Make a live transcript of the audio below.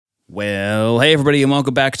Well, hey everybody, and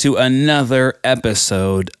welcome back to another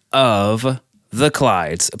episode of The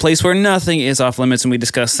Clydes, a place where nothing is off limits and we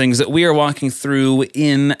discuss things that we are walking through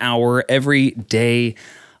in our everyday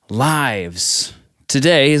lives.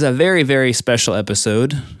 Today is a very, very special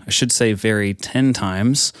episode. I should say very 10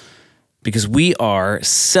 times, because we are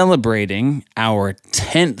celebrating our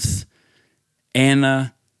 10th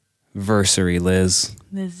anniversary, Liz.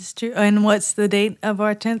 This is true. And what's the date of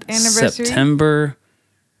our 10th anniversary? September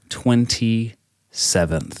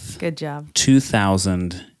 27th. Good job.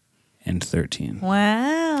 2013.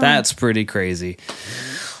 Wow. That's pretty crazy.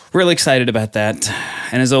 Really excited about that.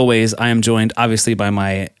 And as always, I am joined obviously by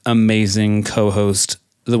my amazing co-host,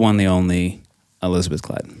 the one, the only, Elizabeth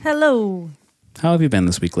Clyde. Hello. How have you been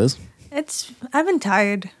this week, Liz? I've been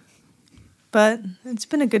tired, but it's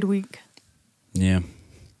been a good week. Yeah.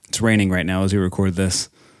 It's raining right now as we record this.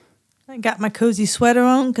 I got my cozy sweater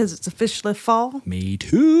on because it's officially fall Me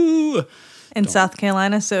too. in South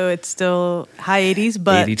Carolina, so it's still high 80s,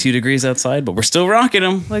 but 82 degrees outside, but we're still rocking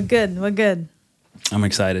them. we're good. We're good. I'm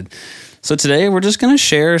excited. So today we're just going to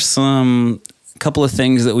share some couple of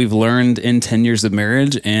things that we've learned in 10 years of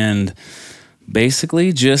marriage and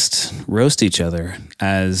basically just roast each other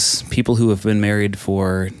as people who have been married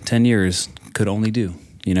for 10 years could only do,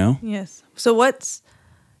 you know? Yes. So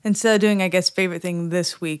instead of doing, I guess, favorite thing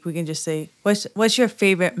this week, we can just say, what's your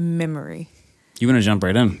favorite memory? You want to jump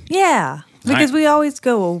right in? Yeah, because we always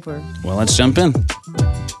go over. Well, let's jump in.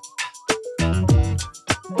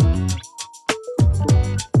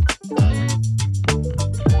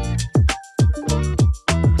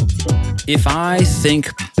 If I think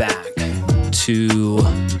back to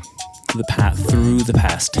through the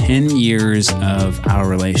past 10 years of our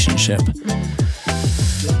relationship,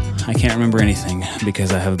 I can't remember anything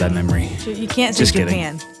because I have a bad memory. You can't say Just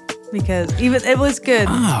Japan because even it was good,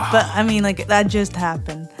 but I mean, like that just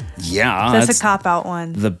happened. Yeah, That's a cop-out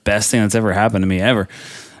one. The best thing that's ever happened to me ever.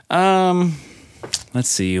 Let's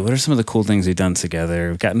see. What are some of the cool things we've done together?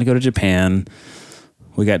 We've gotten to go to Japan.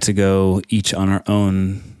 We got to go each on our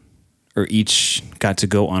own, or each got to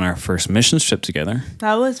go on our first mission trip together.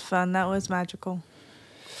 That was fun. That was magical.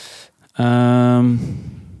 What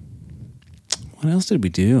else did we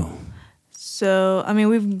do? So, I mean,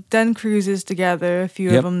 we've done cruises together, a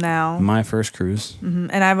few of them now. My first cruise. Mm-hmm.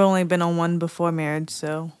 And I've only been on one before marriage,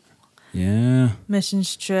 so. Yeah.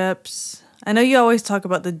 Missions trips. I know you always talk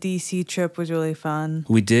about the D.C. trip was really fun.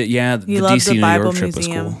 We did, yeah. The loved D.C. the New Bible York trip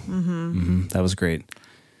Museum. was cool. Mm-hmm. That was great.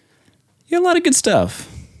 You had a lot of good stuff.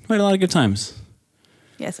 We had a lot of good times.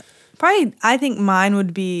 Yes. Probably, I think mine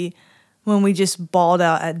would be when we just balled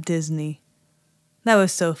out at Disney. That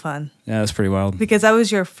was so fun. Yeah, that was pretty wild. Because that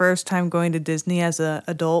was your first time going to Disney as an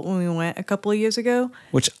adult when we went a couple of years ago.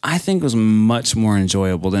 Which I think was much more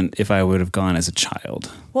enjoyable than if I would have gone as a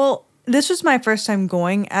child. Well, this was my first time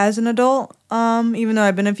going as an adult, even though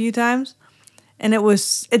I've been a few times. And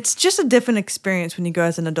it's just a different experience when you go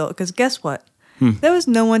as an adult. Because guess what? There was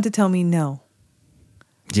no one to tell me no.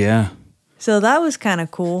 Yeah. So that was kind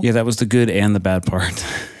of cool. Yeah, that was the good and the bad part.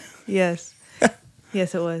 Yes.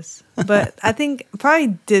 Yes, it was. But I think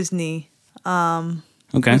probably Disney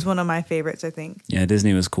was one of my favorites, I think. Yeah,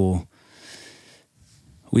 Disney was cool.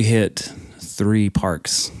 We hit 3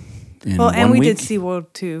 parks in one week. And we did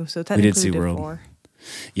SeaWorld too, so technically we did SeaWorld. 4.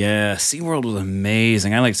 Yeah, SeaWorld was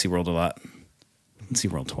amazing. I liked SeaWorld a lot.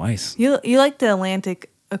 SeaWorld twice. You liked the Atlantic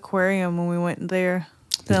Aquarium when we went there.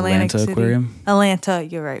 The Atlantic City Aquarium? Atlanta,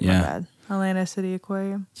 you're right, Yeah. my bad. Atlanta City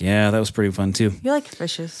Aquarium. Yeah, that was pretty fun too. You like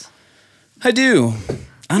fishes. I do.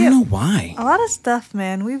 I don't know why. A lot of stuff,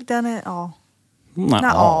 man. We've done it all. Not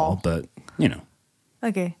Not all, all. but, you know.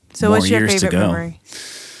 Okay. So More what's your years to favorite go. memory?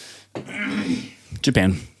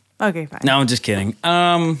 Japan. Okay, fine. No, I'm just kidding.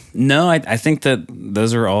 No, I think that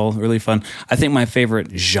those are all really fun. I think my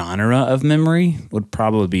favorite genre of memory would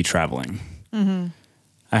probably be traveling. Mm-hmm.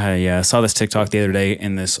 I saw this TikTok the other day,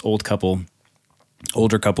 and this older couple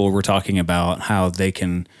were talking about how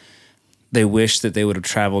they wish that they would have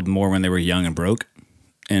traveled more when they were young and broke,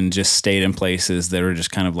 and just stayed in places that were just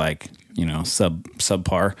kind of like, you know,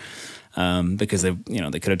 subpar, because they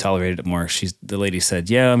could have tolerated it more. The lady said,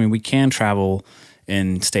 "Yeah, I mean, we can travel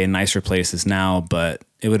and stay in nicer places now, but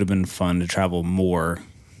it would have been fun to travel more,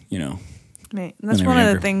 you know." Mate, that's they one were of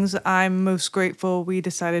the younger. things I'm most grateful we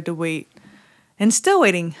decided to wait, and still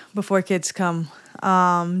waiting before kids come.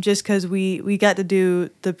 Just because we got to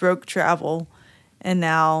do the broke travel, and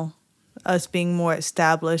now us being more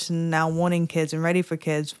established and now wanting kids and ready for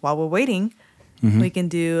kids while we're waiting, we can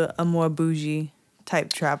do a more bougie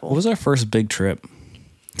type travel. What was our first big trip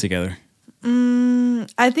together?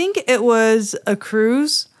 I think it was a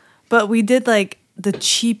cruise, but we did like the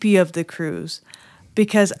cheapie of the cruise,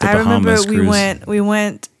 because The I remember Bahamas cruise. we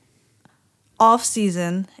went off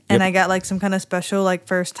season, and Yep. I got like some kind of special like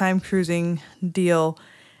first time cruising deal,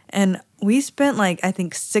 and we spent like I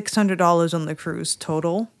think $600 on the cruise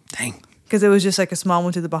total. Dang. Because it was just like a small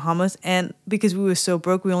one to the Bahamas, and because we were so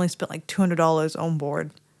broke, we only spent like $200 on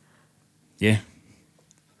board. Yeah.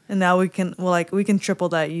 And now we can triple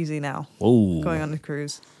that easy now Whoa. going on the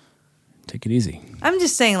cruise. Take it easy. I'm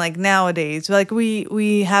just saying, like nowadays, like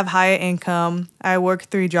we have higher income. I work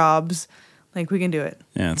 3 jobs, like we can do it.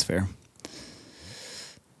 Yeah, that's fair.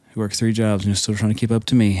 He works 3 jobs and you're still trying to keep up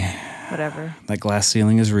to me. Whatever. That glass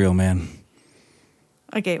ceiling is real, man.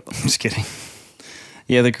 Okay. I'm just kidding.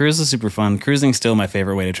 Yeah, the cruise is super fun. Cruising's still my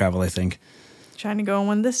favorite way to travel, I think. Trying to go on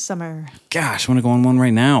one this summer. Gosh, I want to go on one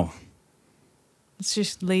right now. Let's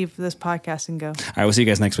just leave this podcast and go. All right, we'll see you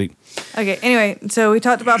guys next week. Okay, anyway, so we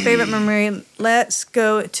talked about favorite memory. Let's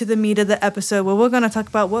go to the meat of the episode where we're going to talk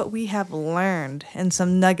about what we have learned and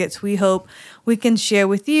some nuggets we hope we can share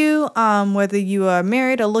with you. Whether you are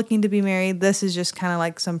married or looking to be married, this is just kind of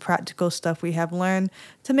like some practical stuff we have learned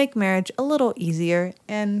to make marriage a little easier,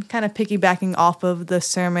 and kind of piggybacking off of the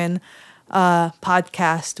sermon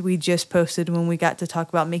podcast we just posted when we got to talk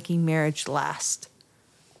about making marriage last.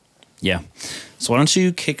 Yeah. So why don't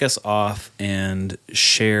you kick us off and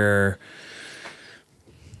share...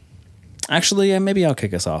 Actually, yeah, maybe I'll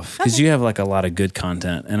kick us off because you have like a lot of good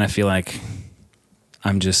content, and I feel like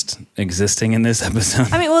I'm just existing in this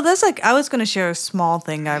episode. I mean, well, that's like, I was going to share a small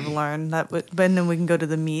thing I've learned, but then we can go to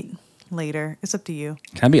the meat later. It's up to you.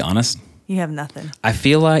 Can I be honest? You have nothing. I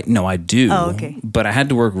feel like... No, I do. Oh, okay. But I had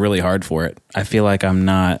to work really hard for it. I feel like I'm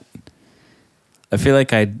not... I feel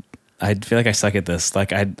like I suck at this.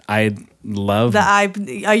 Like I love...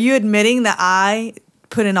 Are you admitting that I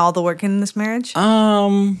put in all the work in this marriage?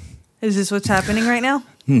 Is this what's happening right now?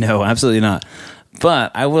 No, absolutely not.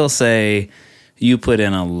 But I will say you put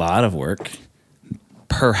in a lot of work.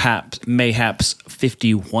 Mayhaps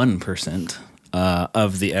 51%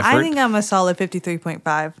 of the effort. I think I'm a solid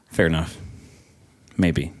 53.5. Fair enough.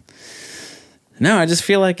 Maybe. No, I just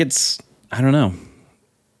feel like it's... I don't know.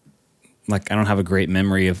 Like, I don't have a great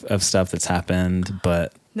memory of stuff that's happened,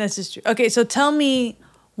 but... This is true. Okay, so tell me,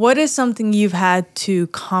 what is something you've had to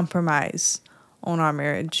compromise on our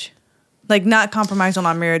marriage? Like, not compromise on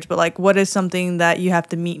our marriage, but like, what is something that you have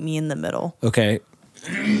to meet me in the middle? Okay.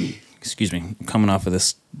 Excuse me. I'm coming off of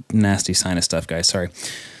this nasty sinus stuff, guys. Sorry.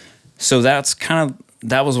 So that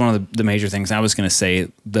was one of the major things I was going to say.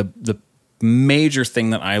 The major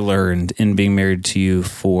thing that I learned in being married to you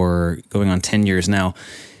for going on 10 years now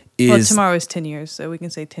is... Well, tomorrow is 10 years, so we can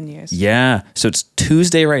say 10 years. Yeah. So it's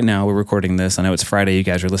Tuesday right now. We're recording this. I know it's Friday. You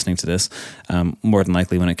guys are listening to this more than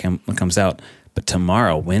likely when it comes out. But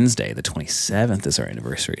tomorrow, Wednesday, the 27th, is our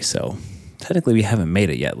anniversary. So technically, we haven't made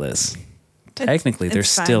it yet, Liz. Technically, there's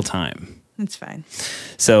still time. It's fine.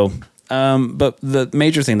 So, but the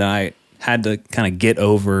major thing that I had to kind of get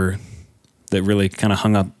over that really kind of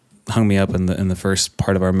hung me up in the first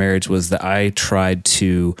part of our marriage was that I tried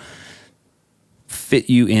to fit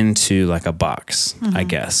you into like a box, I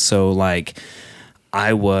guess. So like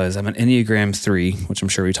I'm an Enneagram 3, which I'm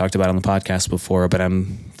sure we talked about on the podcast before, but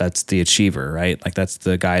that's the achiever, right? Like that's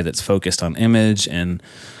the guy that's focused on image and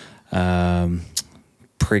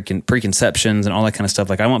preconceptions and all that kind of stuff.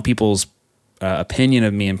 Like I want people's opinion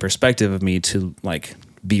of me and perspective of me to like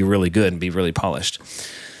be really good and be really polished.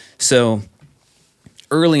 So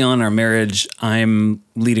early on in our marriage, I'm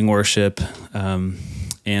leading worship,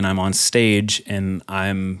 and I'm on stage and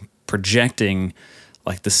I'm projecting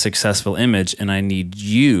like the successful image, and I need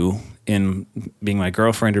you, in being my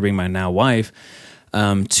girlfriend or being my now wife,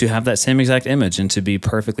 to have that same exact image and to be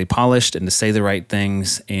perfectly polished and to say the right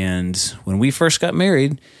things. And when we first got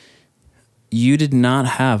married, you did not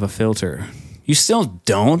have a filter. You still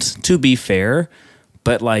don't, to be fair,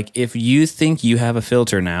 but like if you think you have a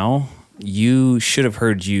filter now, you should have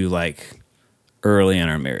heard you like early in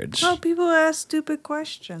our marriage. Well, people ask stupid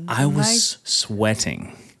questions. I was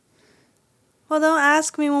sweating. Well, don't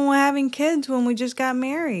ask me when we're having kids when we just got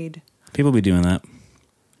married. People be doing that.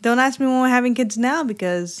 Don't ask me when we're having kids now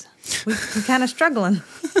because we're kind of struggling.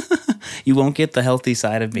 You won't get the healthy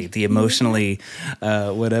side of me, the emotionally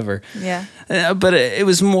whatever. Yeah. But it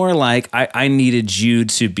was more like I needed you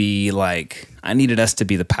to be like, I needed us to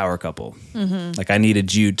be the power couple. Mm-hmm. Like I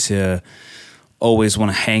needed you to always want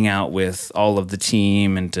to hang out with all of the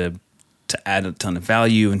team and to add a ton of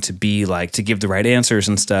value and to be like, to give the right answers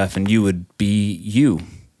and stuff. And you would be you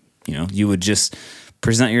know, you would just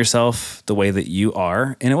present yourself the way that you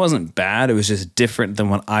are. And it wasn't bad. It was just different than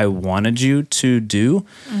what I wanted you to do.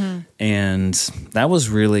 Mm-hmm. And that was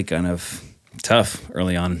really kind of tough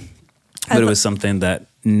early on. But it was something that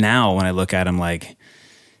now when I look at him, like,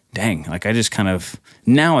 dang, like I just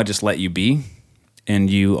let you be, and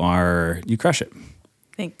you crush it.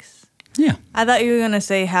 Thanks. Yeah. I thought you were gonna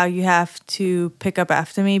say how you have to pick up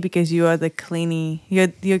after me because you are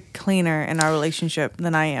you're cleaner in our relationship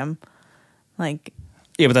than I am. Like,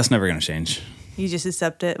 yeah, but that's never gonna change. You just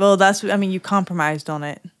accept it. Well, you compromised on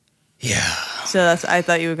it. Yeah. So I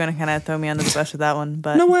thought you were gonna kind of throw me under the bus with that one,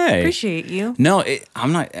 but no way. Appreciate you. No,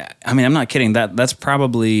 I'm not. I mean, I'm not kidding. That's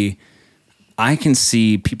probably. I can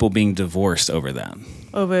see people being divorced over that.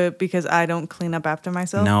 Over because I don't clean up after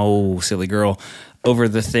myself? No, silly girl. Over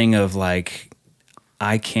the thing of like,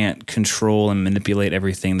 I can't control and manipulate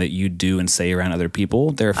everything that you do and say around other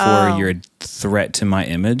people. Therefore, you're a threat to my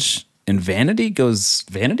image. And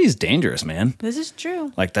vanity's dangerous, man. This is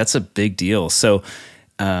true. Like, that's a big deal. So,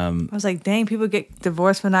 I was like, dang, people get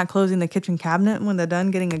divorced for not closing the kitchen cabinet when they're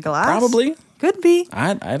done getting a glass? Probably. Could be.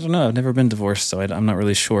 I don't know. I've never been divorced, so I'm not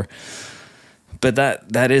really sure. But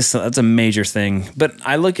that's a major thing. But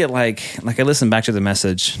I look at like I listen back to the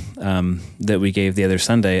message that we gave the other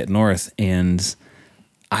Sunday at North, and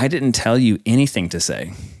I didn't tell you anything to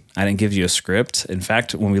say. I didn't give you a script. In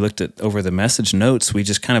fact, when we looked over the message notes, we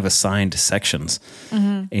just kind of assigned sections,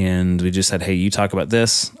 and we just said, "Hey, you talk about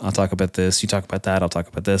this. I'll talk about this. You talk about that. I'll talk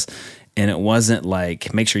about this." And it wasn't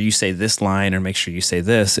like, "Make sure you say this line" or "Make sure you say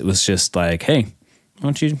this." It was just like, "Hey, why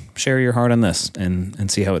don't you share your heart on this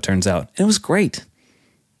and see how it turns out?" And it was great.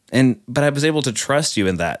 But I was able to trust you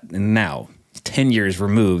in that. And now, 10 years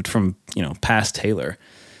removed from, past Taylor.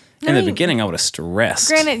 In the beginning, I would have stressed.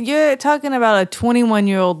 Granted, you're talking about a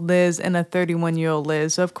 21-year-old Liz and a 31-year-old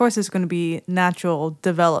Liz. So, of course, it's going to be natural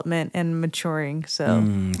development and maturing. So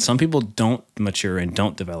some people don't mature and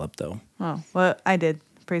don't develop, though. Oh, well, I did.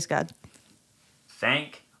 Praise God.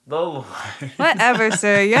 Thank the Lord. Whatever,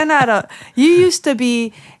 sir. You used to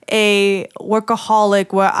be a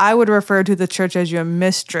workaholic where I would refer to the church as your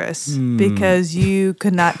mistress because you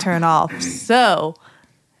could not turn off. So,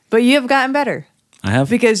 but you have gotten better. I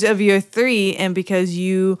have. Because of your 3 and because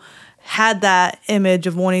you had that image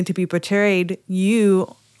of wanting to be portrayed,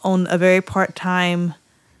 you on a very part-time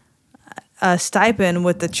stipend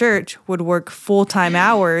with the church would work full-time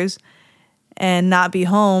hours and not be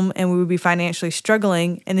home, and we would be financially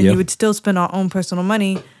struggling, and then you would still spend our own personal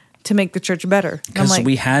money to make the church better. Because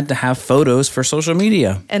we had to have photos for social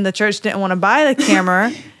media. And the church didn't want to buy the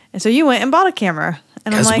camera, and so you went and bought a camera.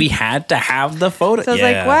 Because we had to have the photo. So I was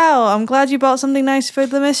like, wow, I'm glad you bought something nice for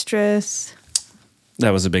the mistress. That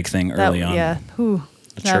was a big thing early on. Yeah. The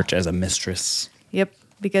church as a mistress. Yep.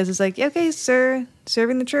 Because it's like, okay, sir,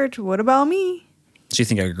 serving the church. What about me? Do you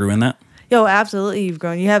think I grew in that? Yo, absolutely. You've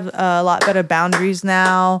grown. You have a lot better boundaries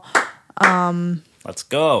now. Let's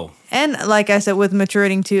go. And like I said, with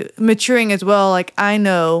maturing as well, like I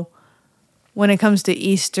know when it comes to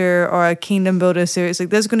Easter or a Kingdom Builder series, like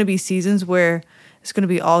there's going to be seasons where it's going to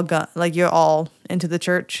be all like you're all into the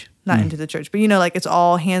church, not into the church, but like it's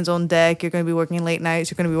all hands on deck. You're going to be working late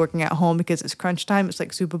nights. You're going to be working at home because it's crunch time. It's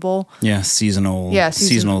like Super Bowl. Yeah, seasonal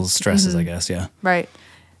stresses, I guess. Yeah, right.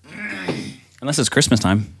 Unless it's Christmas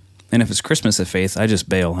time, and if it's Christmas at Faith, I just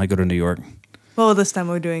bail. I go to New York. Well, this time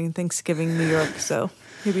we're doing Thanksgiving New York, so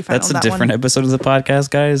you'll be fine. That's a different episode of the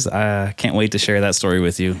podcast, guys. I can't wait to share that story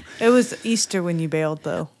with you. It was Easter when you bailed,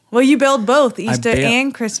 though. Well, you bailed both Easter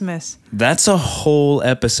and Christmas. That's a whole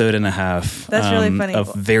episode and a half. That's really funny.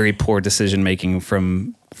 Of very poor decision making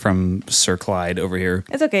from Sir Clyde over here.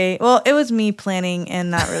 It's okay. Well, it was me planning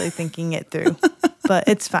and not really thinking it through, but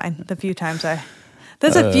it's fine. The few times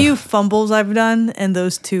there's a few fumbles I've done, and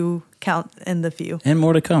those 2 count in the few. And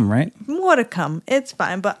more to come, right? More to come. It's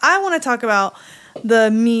fine. But I want to talk about the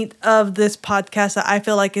meat of this podcast that I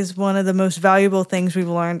feel like is one of the most valuable things we've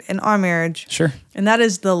learned in our marriage. Sure. And that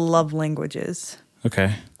is the love languages.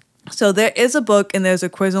 Okay. So there is a book and there's a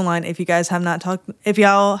quiz online if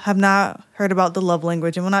y'all have not heard about the love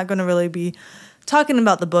language, and we're not going to really be talking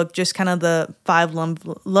about the book, just kind of the 5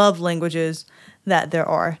 love languages that there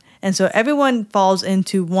are. And so everyone falls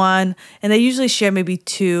into one, and they usually share maybe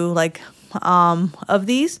 2 of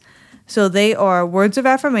these. So they are words of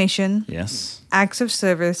affirmation, yes, acts of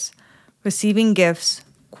service, receiving gifts,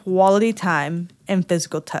 quality time, and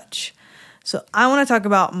physical touch. So I want to talk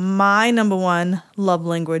about my number 1 love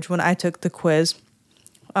language when I took the quiz.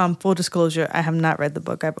 Full disclosure, I have not read the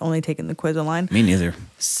book. I've only taken the quiz online. Me neither.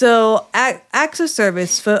 So acts of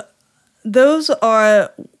service, those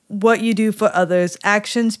are what you do for others.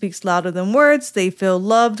 Action speaks louder than words. They feel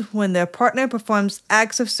loved when their partner performs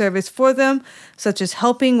acts of service for them, such as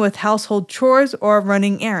helping with household chores or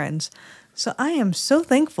running errands. So I am so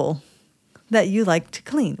thankful that you like to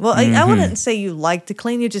clean? Well, I wouldn't say you like to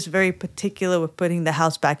clean. You're just very particular with putting the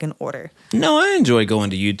house back in order. No, I enjoy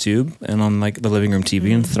going to YouTube and on like the living room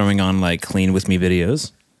TV and throwing on like clean with me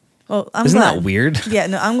videos. Well, I'm Isn't glad. that weird? Yeah,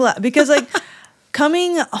 no, I'm glad because like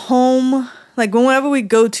coming home, like whenever we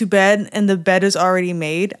go to bed and the bed is already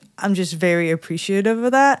made, I'm just very appreciative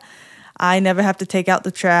of that. I never have to take out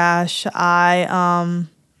the trash.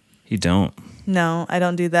 You don't. No, I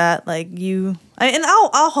don't do that. Like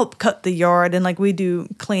I'll help cut the yard and like we do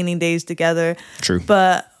cleaning days together. True.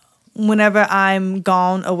 But whenever I'm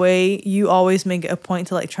gone away, you always make it a point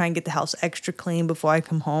to like try and get the house extra clean before I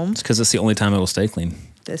come home. It's because it's the only time it will stay clean.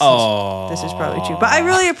 This is probably true, but I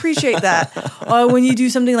really appreciate that. When you do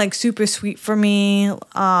something like super sweet for me,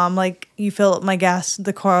 like you fill up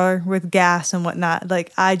the car with gas and whatnot.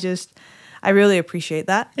 Like I really appreciate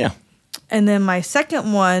that. Yeah. And then my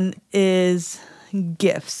second one is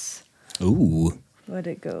gifts. Ooh. Where'd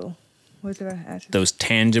it go? What's the right Those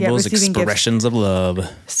tangibles, receiving expressions of love.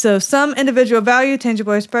 So some individual value,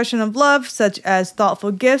 tangible expression of love, such as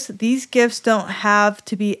thoughtful gifts. These gifts don't have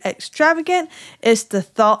to be extravagant. It's the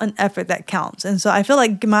thought and effort that counts. And so I feel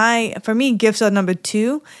like for me, gifts are number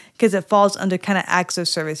 2 because it falls under kind of acts of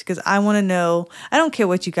service. Because I want to know, I don't care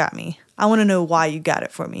what you got me. I want to know why you got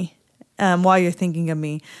it for me. Why you're thinking of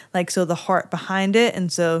me. Like, so the heart behind it.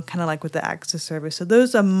 And so kind of like with the acts of service. So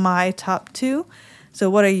those are my top 2. So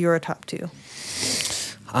what are your top 2?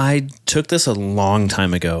 I took this a long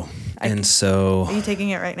time ago. And so... Are you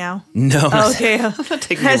taking it right now? No. Oh, okay. I'm not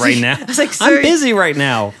taking it right now. I was like, sorry. I'm busy right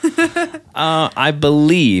now. I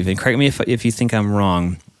believe, and correct me if you think I'm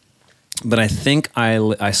wrong, but I think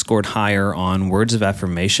I scored higher on words of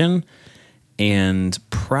affirmation and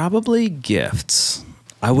probably gifts.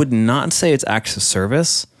 I would not say it's acts of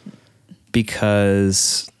service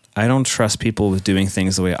because I don't trust people with doing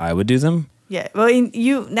things the way I would do them. Yeah, well,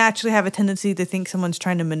 you naturally have a tendency to think someone's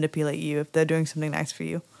trying to manipulate you if they're doing something nice for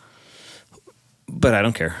you. But I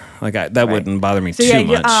don't care. Like that wouldn't bother me too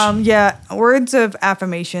much. Words of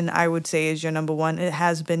affirmation, I would say, is your number 1. It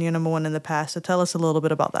has been your number 1 in the past. So tell us a little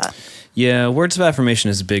bit about that. Yeah, words of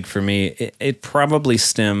affirmation is big for me. It probably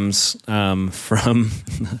stems from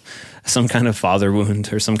some kind of father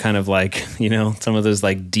wound or some kind of like, some of those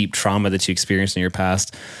like deep trauma that you experienced in your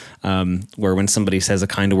past, where when somebody says a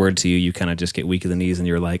kind word to you, you kind of just get weak at the knees and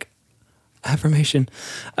you're like, affirmation.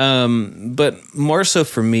 But more so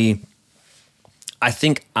for me, I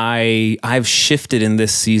think I've shifted in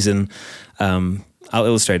this season. I'll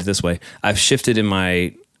illustrate it this way. I've shifted in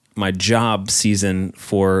my job season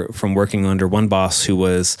from working under one boss who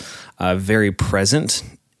was very present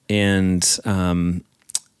and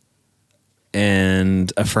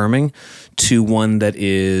affirming to one that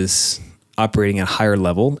is operating at a higher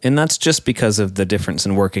level. And that's just because of the difference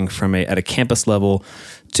in working at a campus level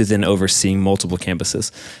to then overseeing multiple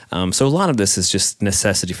campuses. So a lot of this is just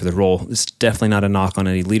necessity for the role. It's definitely not a knock on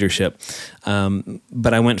any leadership.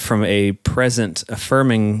 But I went from a present,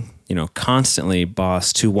 affirming, constantly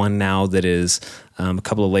boss to one now that is a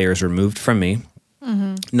couple of layers removed from me,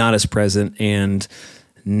 not as present and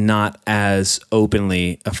not as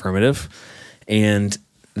openly affirmative. And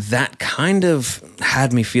that kind of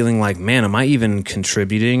had me feeling like, man, am I even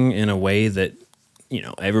contributing in a way that,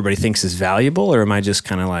 everybody thinks is valuable? Or am I just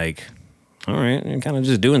kind of like, all right, you're kind of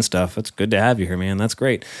just doing stuff. It's good to have you here, man. That's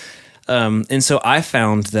great. And so I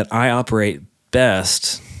found that I operate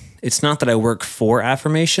best. It's not that I work for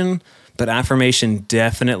affirmation, but affirmation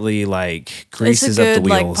definitely like greases up the wheels. It's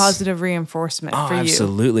a good, like, positive reinforcement for you.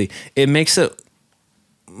 Absolutely. It makes it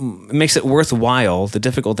worthwhile. The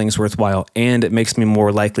difficult things worthwhile, and it makes me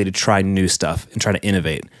more likely to try new stuff and try to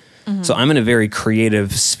innovate. Mm-hmm. So I'm in a very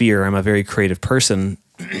creative sphere. I'm a very creative person.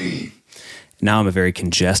 Now I'm a very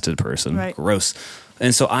congested person. Right. Gross.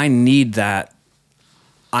 And so I need that.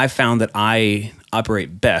 I found that I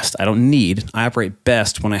operate best. I operate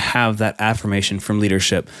best when I have that affirmation from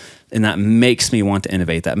leadership, and that makes me want to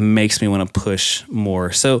innovate. That makes me want to push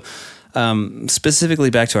more. So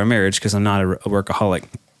specifically back to our marriage, because I'm not a workaholic.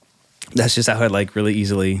 That's just how I like really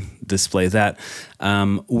easily display that.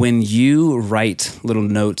 When you write little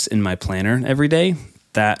notes in my planner every day,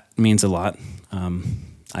 that means a lot.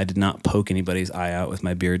 I did not poke anybody's eye out with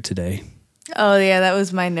my beard today. Oh, yeah, that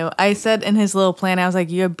was my note. I said in his little plan, I was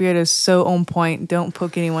like, your beard is so on point. Don't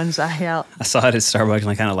poke anyone's eye out. I saw it at Starbucks and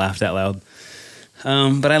I kind of laughed out loud.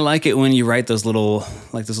 But I like it when you write those little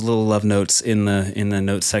love notes in the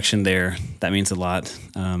notes section there. That means a lot.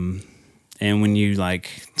 And when you like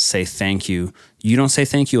say thank you, you don't say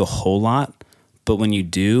thank you a whole lot, but when you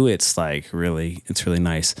do, it's really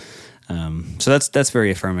nice. So that's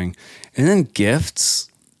very affirming. And then gifts.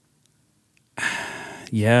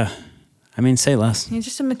 Yeah. I mean, say less. You're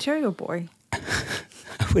just a material boy.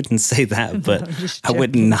 I wouldn't say that, but just I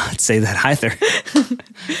would not say that either.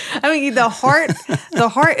 I mean, the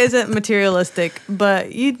heart isn't materialistic,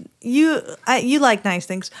 but you like nice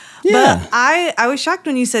things. Yeah. But I was shocked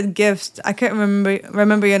when you said gifts. I couldn't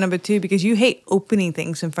remember your number 2 because you hate opening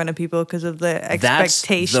things in front of people because of the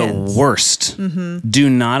expectations. That's the worst. Mm-hmm. Do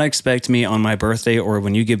not expect me on my birthday or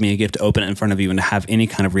when you give me a gift to open it in front of you and to have any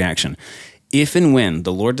kind of reaction. If and when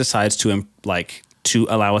the Lord decides to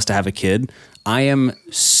allow us to have a kid, I am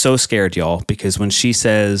so scared, y'all, because when she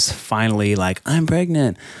says finally, like, I'm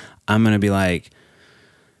pregnant, I'm going to be like,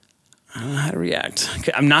 I don't know how to react.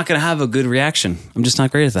 I'm not going to have a good reaction. I'm just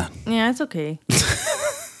not great at that. Yeah, it's okay.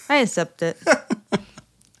 I accept it.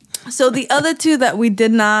 So the other 2 that we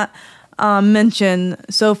did not mention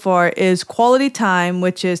so far is quality time,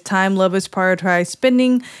 which is time lovers prioritize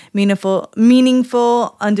spending meaningful,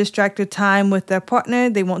 undistracted time with their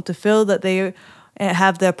partner. They want to feel that they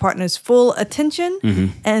have their partner's full attention,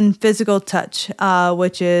 and physical touch,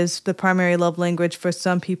 which is the primary love language for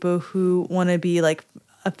some people who want to be like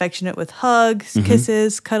affectionate with hugs,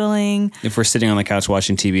 kisses, cuddling. If we're sitting on the couch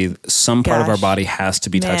watching TV, some part of our body has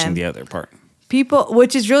to be touching the other part. People,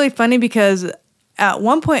 which is really funny because at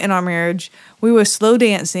one point in our marriage, we were slow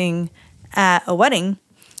dancing at a wedding.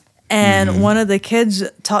 And one of the kids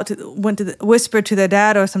whispered to their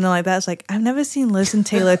dad or something like that. It's like, I've never seen Liz and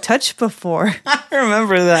Taylor touch before. I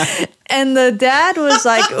remember that. And the dad was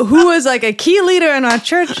like, who was like a key leader in our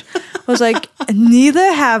church, was like,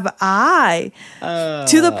 neither have I.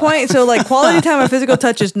 To the point, so like quality time and physical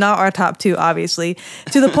touch is not our top 2, obviously.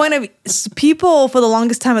 To the point of people for the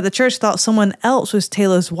longest time at the church thought someone else was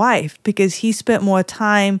Taylor's wife because he spent more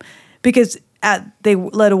time they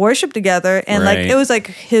led a worship together, and like it was like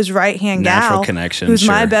his right hand gal connection, who's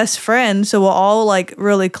my best friend, so we're all like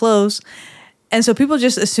really close, and so people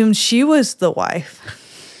just assumed she was the wife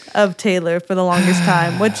of Taylor for the longest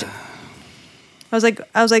time, which I was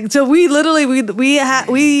like, so we literally we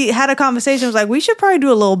had a conversation. I was like, we should probably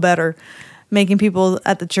do a little better making people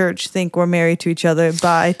at the church think we're married to each other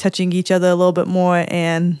by touching each other a little bit more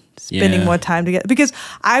and spending more time together. Because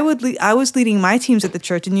I was leading my teams at the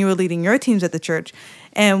church and you were leading your teams at the church,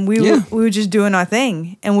 and we were just doing our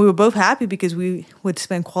thing, and we were both happy because we would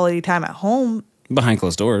spend quality time at home behind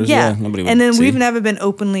closed doors. Yeah, nobody would. And then see. we've never been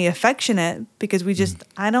openly affectionate because we just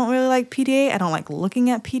I don't really like PDA. I don't like looking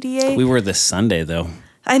at PDA. We were this Sunday though.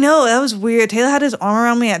 I know, that was weird. Taylor had his arm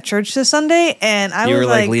around me at church this Sunday, and you were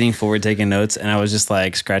like leaning forward taking notes, and I was just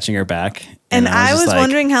like scratching her back. And I was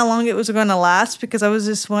wondering how long it was going to last because I was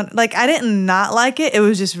just I didn't not like it. It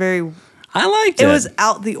was just very. I liked it. It was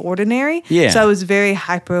out the ordinary. Yeah. So I was very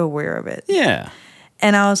hyper aware of it. Yeah.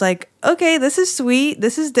 And I was like, okay, this is sweet.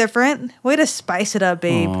 This is different. Way to spice it up,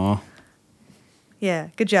 babe. Aww. Yeah,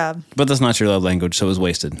 good job. But that's not your love language, so it was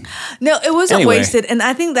wasted. No, it wasn't wasted. And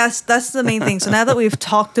I think that's the main thing. So now that we've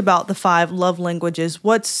talked about the 5 love languages,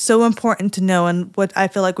 what's so important to know and what I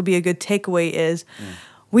feel like would be a good takeaway is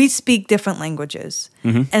we speak different languages.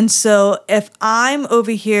 Mm-hmm. And so if I'm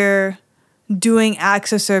over here doing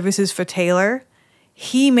acts of services for Taylor,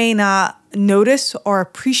 he may not notice or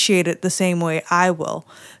appreciate it the same way I will.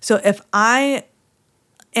 So if I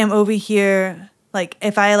am over here... Like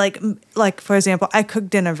if I like for example, I cook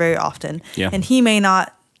dinner very often, and he may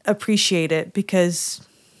not appreciate it because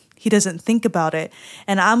he doesn't think about it,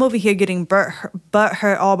 and I'm over here getting butt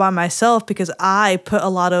hurt all by myself because I put a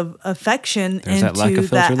lot of affection into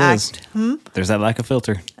that act. There's that lack of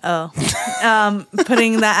filter. Oh,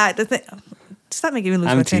 putting that act. Stop making me lose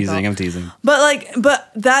my train of thought. I'm teasing.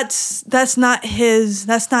 But that's not his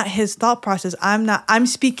thought process. I'm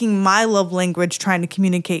speaking my love language, trying to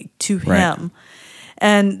communicate to him. Right.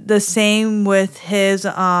 And the same with his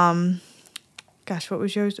what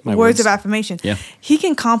was yours? Words of affirmation. Yeah. He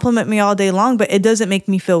can compliment me all day long, but it doesn't make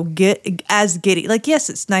me feel as giddy. Like, yes,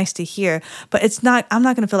 it's nice to hear, but I'm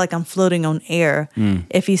not going to feel like I'm floating on air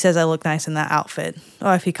if he says I look nice in that outfit,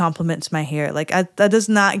 or if he compliments my hair. Like, that does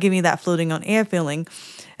not give me that floating on air feeling.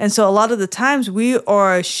 And so a lot of the times we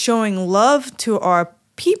are showing love to our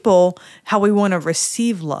people how we want to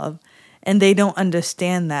receive love, and they don't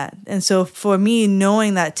understand that. And so for me,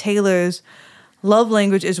 knowing that Taylor's love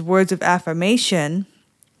language is words of affirmation,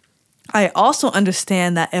 I also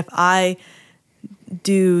understand that if I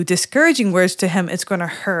do discouraging words to him, it's going to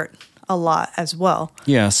hurt a lot as well.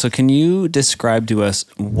 Yeah. So can you describe to us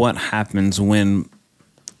what happens when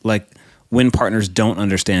partners don't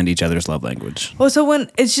understand each other's love language? Well, so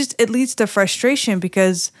when it leads to frustration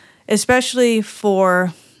because especially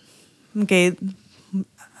for,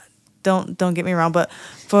 don't get me wrong, but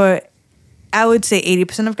for, I would say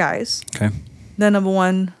 80% of guys. Okay. The number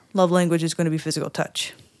one love language is going to be physical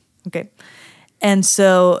touch. Okay. And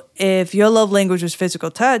so if your love language was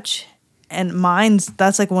physical touch and mine's,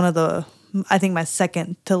 that's like one of the, I think my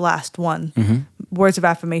second to last one. Words of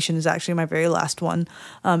affirmation is actually my very last one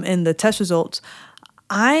in the test results.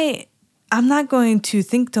 I'm not going to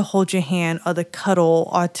think to hold your hand or to cuddle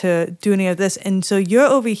or to do any of this. And so you're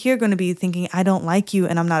over here going to be thinking, I don't like you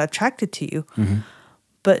and I'm not attracted to you.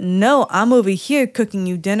 But no, I'm over here cooking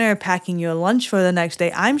you dinner, packing your lunch for the next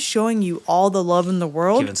day. I'm showing you all the love in the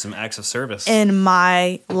world. Giving some acts of service. In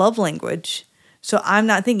my love language. So I'm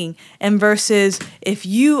not thinking. And versus if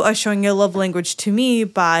you are showing your love language to me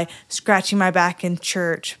by scratching my back in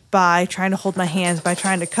church, by trying to hold my hands, by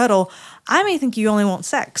trying to cuddle, I may think you only want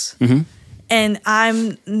sex. And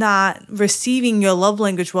I'm not receiving your love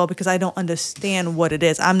language well because I don't understand what it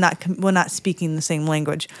is. We're not speaking the same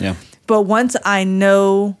language. Yeah. But once I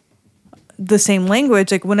know the same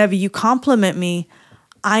language, like whenever you compliment me,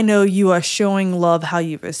 I know you are showing love how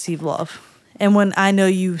you receive love. And when I know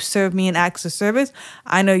you serve me in acts of service,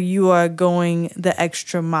 I know you are going the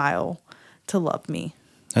extra mile to love me.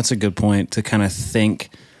 That's a good point, to kind of think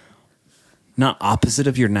not opposite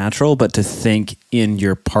of your natural, but to think in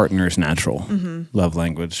your partner's natural love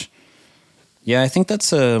language. Yeah, I think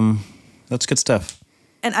that's good stuff.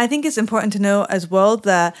 And I think it's important to know as well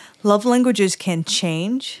that love languages can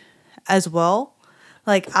change as well.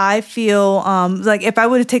 Like I feel like if I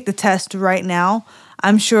were to take the test right now,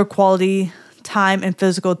 I'm sure quality time and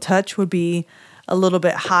physical touch would be a little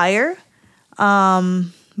bit higher.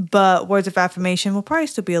 But words of affirmation will probably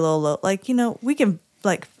still be a little low. Like, we can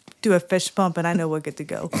like do a fist bump and I know we're good to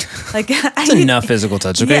go. Like it's enough physical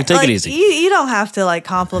touch. Okay, take it easy. You don't have to like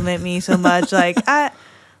compliment me so much. Like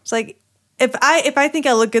it's like if I think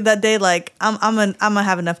I look good that day, like I'm gonna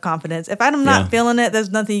have enough confidence. If I'm not feeling it,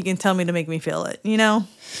 there's nothing you can tell me to make me feel it.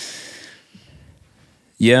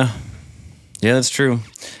 Yeah, that's true.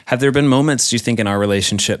 Have there been moments, do you think, in our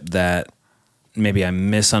relationship that maybe I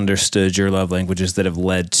misunderstood your love languages that have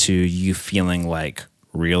led to you feeling like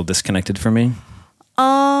real disconnected from me?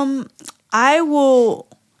 I will,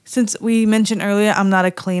 since we mentioned earlier, I'm not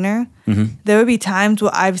a cleaner. There would be times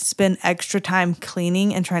where I've spent extra time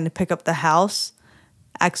cleaning and trying to pick up the house,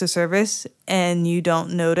 acts of service, and you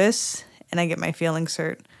don't notice, and I get my feelings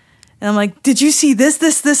hurt. And I'm like, did you see this,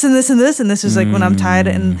 and this, and this? And this is like when I'm tired.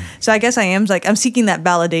 And so I guess I am like, I'm seeking that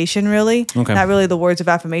validation really, not really the words of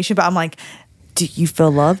affirmation, but I'm like, do you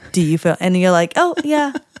feel loved? Do you feel, and you're like, oh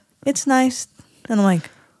yeah, it's nice. And I'm like,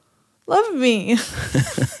 love me.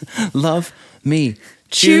 Love me.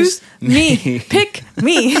 Choose me. Pick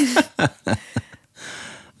me.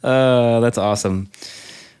 That's awesome.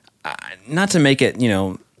 Not to make it,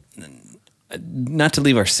 not to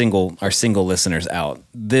leave our single listeners out.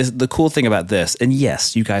 The cool thing about this, and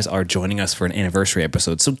yes, you guys are joining us for an anniversary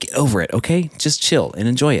episode, so get over it, okay? Just chill and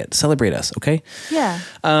enjoy it. Celebrate us, okay? Yeah.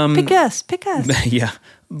 Pick us. Yeah.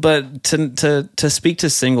 But to speak to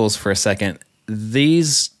singles for a second,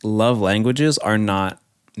 these love languages are not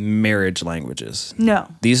marriage languages. No.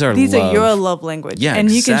 These are your love language. Yeah, and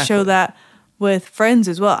exactly. You can show that with friends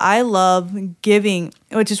as well. I love giving,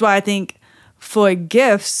 which is why I think for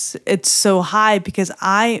gifts, it's so high because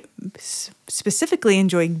I specifically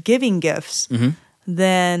enjoy giving gifts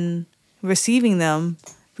than receiving them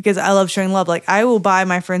because I love showing love. Like I will buy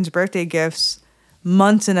my friends' birthday gifts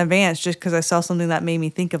months in advance just because I saw something that made me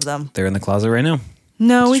think of them. They're in the closet right now.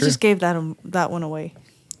 No, That's we true. just gave that one away.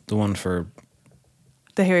 The one for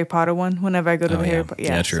the Harry Potter one. Whenever I go to Harry Potter,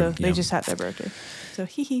 yeah, true. So they just had their birthday. So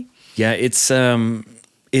hee hee. Yeah, it's. I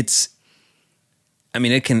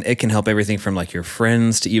mean, it can help everything from like your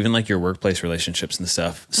friends to even like your workplace relationships and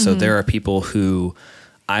stuff. So there are people who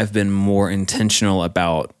I've been more intentional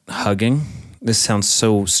about hugging. This sounds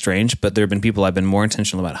so strange, but there have been people I've been more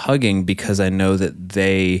intentional about hugging because I know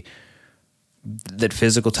that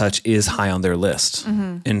physical touch is high on their list.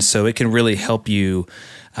 And so it can really help you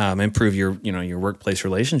improve your workplace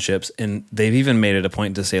relationships. And they've even made it a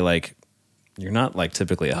point to say like, you're not like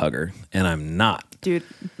typically a hugger, and I'm not. Dude,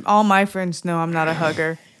 all my friends know I'm not a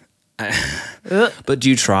hugger. But do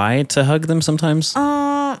you try to hug them sometimes?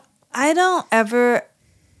 I don't ever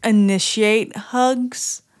initiate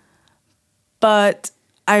hugs, but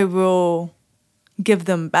I will give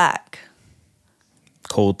them back.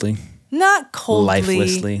 Coldly? Not coldly.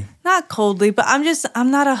 Lifelessly? Not coldly, but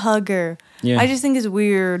I'm not a hugger. Yeah. I just think it's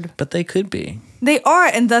weird. But they could be. They are,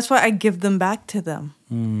 and that's why I give them back to them.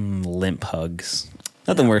 Limp hugs.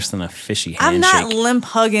 Nothing worse than a fishy handshake. I'm not limp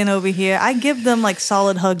hugging over here. I give them like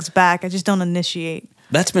solid hugs back. I just don't initiate.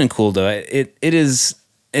 That's been cool though. It is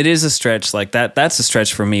a stretch like that. That's a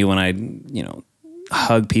stretch for me when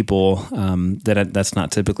hug people. That's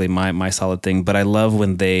not typically my solid thing, but I love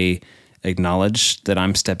when they acknowledge that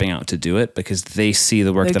I'm stepping out to do it because they see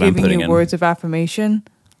the work They're that I'm giving putting you in. words of affirmation.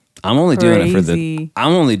 I'm only doing it for Crazy.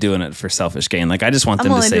 I'm only doing it for selfish gain. Like I just want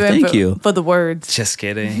them to say doing thank you. for the words. Just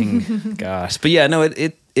kidding. Gosh. But yeah, no,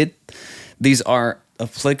 it these are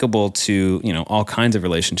applicable to, all kinds of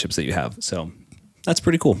relationships that you have. So that's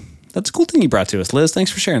pretty cool. That's a cool thing you brought to us, Liz.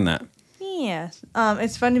 Thanks for sharing that. Yes.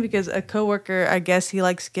 It's funny because a coworker, I guess he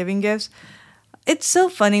likes giving gifts. It's so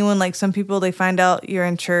funny when like some people, they find out you're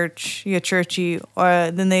in church, you're churchy, or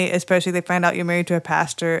then they find out you're married to a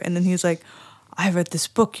pastor, and then he's like, I read this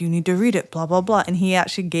book, you need to read it, blah, blah, blah. And he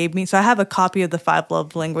actually gave me, so I have a copy of the 5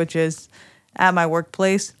 Love Languages at my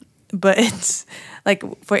workplace, but it's like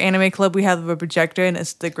for Anime Club, we have a projector and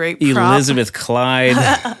it's the great prop Elizabeth Clyde.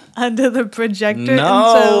 under the projector.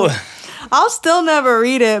 No. And so I'll still never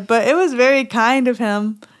read it, but it was very kind of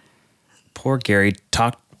him. Poor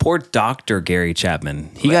Dr. Gary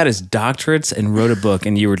Chapman. He got his doctorates and wrote a book,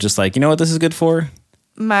 and you were just like, you know what this is good for?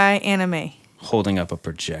 My anime. Holding up a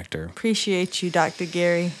projector. Appreciate you, Dr.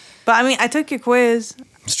 Gary. But I mean, I took your quiz.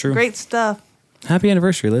 It's true. Great stuff. Happy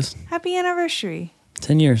anniversary, Liz. Happy anniversary.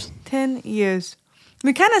 10 years. 10 years.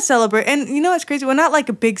 We kind of celebrate. And you know what's crazy? We're not like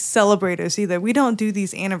a big celebrators either. We don't do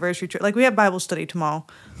these anniversary trips. Like we have Bible study tomorrow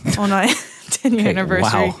on our 10-year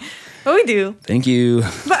anniversary. Wow. But we do. Thank you.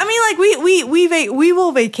 But I mean, like we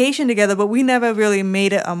will vacation together, but we never really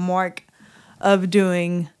made it a mark of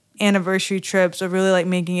doing anniversary trips or really like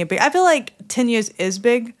making it big. I feel like 10 years is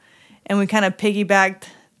big, and we kind of piggybacked.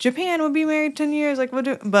 Japan would be married 10 years, like we'll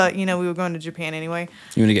do, but we were going to Japan anyway.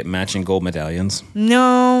 You want to get matching gold medallions?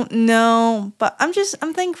 No, but I'm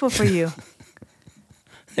thankful for you.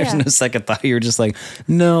 There's no second thought. You were just like,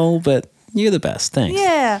 no, but you're the best. Thanks.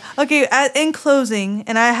 Yeah. Okay. In closing,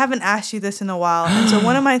 and I haven't asked you this in a while, and so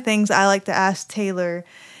one of my things I like to ask Taylor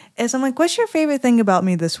is, I'm like, what's your favorite thing about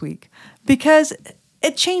me this week? Because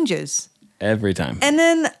it changes Every time. and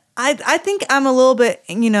then I think I'm a little bit,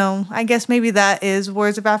 I guess maybe that is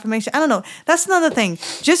words of affirmation. I don't know. That's another thing.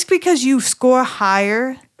 Just because you score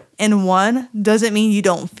higher in one doesn't mean you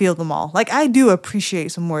don't feel them all. Like I do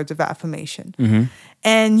appreciate some words of affirmation. Mm-hmm.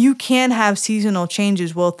 And you can have seasonal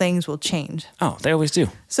changes where things will change. Oh, they always do.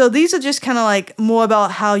 So these are just kind of like more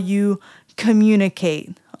about how you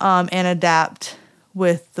communicate and adapt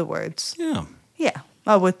with the words. Yeah. Yeah.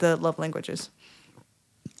 With the love languages.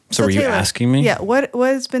 So were you Taylor, asking me? Yeah. What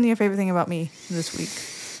has been your favorite thing about me this week?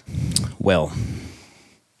 Well,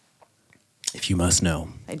 if you must know,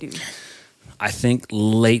 I do. I think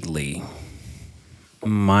lately,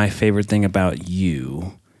 my favorite thing about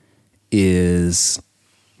you is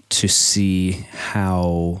to see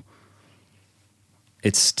how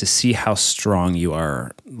strong you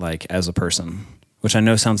are, like as a person, which I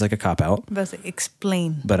know sounds like a cop-out. But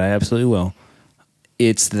explain. But I absolutely will.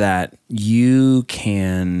 It's that you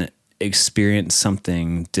can experience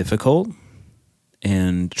something difficult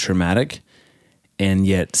and traumatic and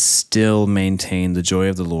yet still maintain the joy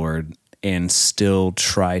of the Lord and still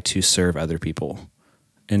try to serve other people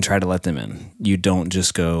and try to let them in. You don't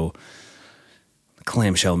just go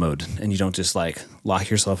clamshell mode and you don't just like lock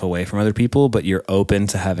yourself away from other people, but you're open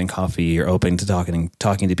to having coffee. You're open to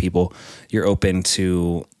talking to people. You're open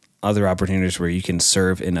to other opportunities where you can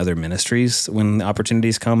serve in other ministries when the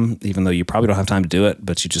opportunities come, even though you probably don't have time to do it,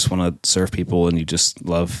 but you just want to serve people and you just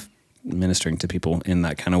love ministering to people in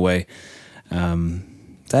that kind of way.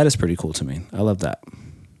 That is pretty cool to me. I love that.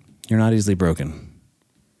 You're not easily broken.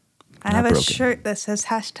 I have a shirt that says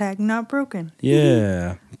 #not broken.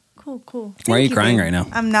 Yeah. Cool. Why are you crying right now?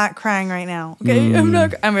 I'm not crying right now. Okay, I'm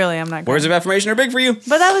not crying. Words of affirmation are big for you.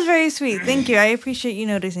 But that was very sweet. Thank you. I appreciate you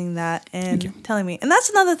noticing that and telling me. And that's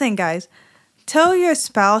another thing, guys. Tell your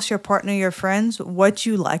spouse, your partner, your friends what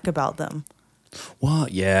you like about them. Well,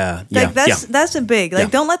 yeah. Like that's a big.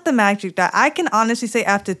 Like don't let the magic die. I can honestly say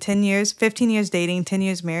after 10 years, 15 years dating, 10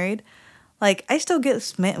 years married, like I still get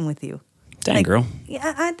smitten with you. Dang, like, girl.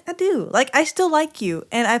 Yeah, I do. Like I still like you.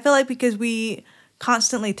 And I feel like because we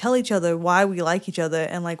constantly tell each other why we like each other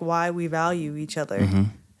and like why we value each other. Mm-hmm.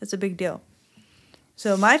 It's a big deal.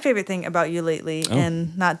 So my favorite thing about you lately,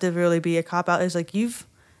 and not to really be a cop-out, is like you've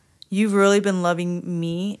really been loving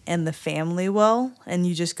me and the family well, and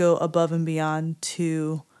you just go above and beyond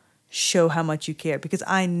to show how much you care. Because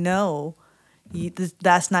I know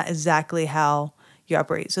that's not exactly how you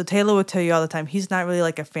operate. So Taylor will tell you all the time, he's not really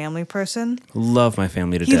like a family person. Love my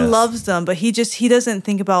family to death. He loves them, but he doesn't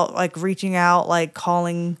think about like reaching out, like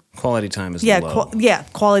calling. Quality time is low.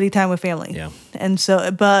 Quality time with family. Yeah. And so,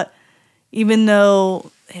 but even though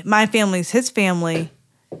my family's his family,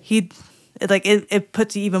 it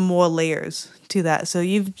puts even more layers to that. So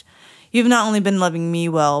you've not only been loving me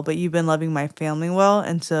well, but you've been loving my family well,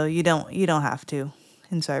 and so you don't have to.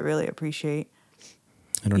 And so I really appreciate.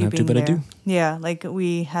 I don't have to, but there. I do. Yeah, like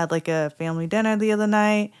we had like a family dinner the other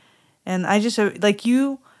night, and I just like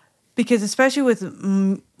you, because especially with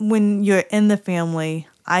when you're in the family,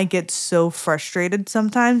 I get so frustrated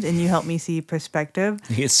sometimes, and you help me see perspective.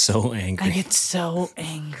 You get so angry. I get so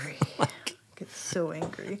angry. So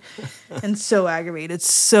angry and so aggravated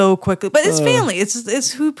so quickly. But it's family.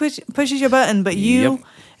 It's who pushes your button. But you,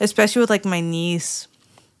 especially with like my niece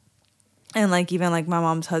and like even like my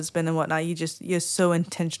mom's husband and whatnot, you're so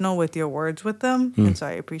intentional with your words with them. And so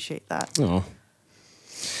I appreciate that. Oh.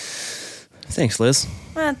 Thanks, Liz.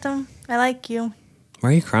 Welcome. I like you. Why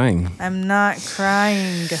are you crying? I'm not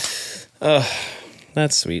crying.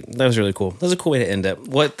 That's sweet. That was really cool. That was a cool way to end it.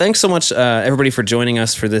 Thanks so much, everybody, for joining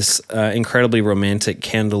us for this incredibly romantic,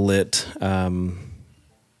 candlelit,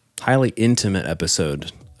 highly intimate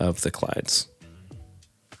episode of The Clydes.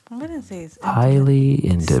 I'm going to say it's highly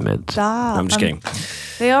intimate. Stop. No, I'm just kidding.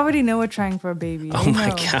 They already know we're trying for a baby. Oh my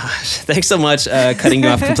gosh. Thanks so much, cutting you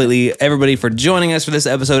off completely, everybody, for joining us for this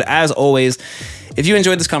episode. As always, if you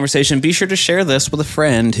enjoyed this conversation, be sure to share this with a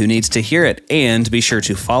friend who needs to hear it, and be sure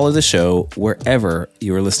to follow the show wherever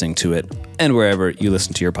you are listening to it and wherever you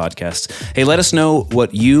listen to your podcast. Hey, let us know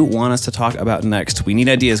what you want us to talk about next. We need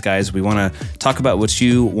ideas, guys. We want to talk about what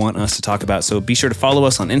you want us to talk about. So be sure to follow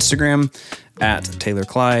us on Instagram at Taylor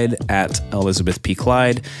Clyde, at Elizabeth P.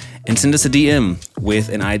 Clyde, and send us a DM with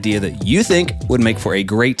an idea that you think would make for a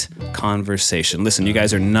great conversation. Listen, you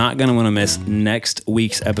guys are not going to want to miss next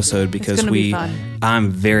week's episode because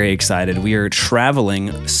I'm very excited. We are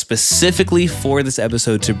traveling specifically for this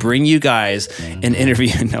episode to bring you guys an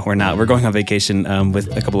interview. No, we're not. We're going on vacation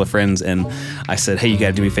with a couple of friends, and I said, hey, you got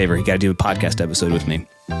to do me a favor. You got to do a podcast episode with me.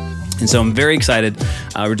 And so I'm very excited.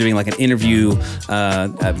 We're doing like an interview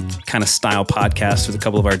kind of style podcast with a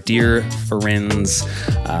couple of our dear friends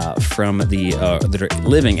from that are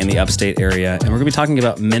living in the upstate area. And we're going to be talking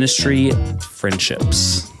about ministry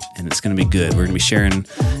friendships. And it's going to be good. We're going to be sharing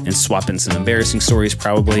and swapping some embarrassing stories,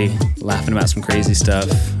 probably laughing about some crazy stuff.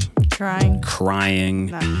 Crying. Not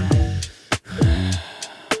crying.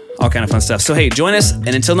 All kind of fun stuff. So, hey, join us. And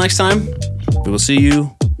until next time, we will see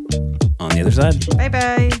you on the other side.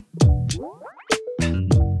 Bye-bye.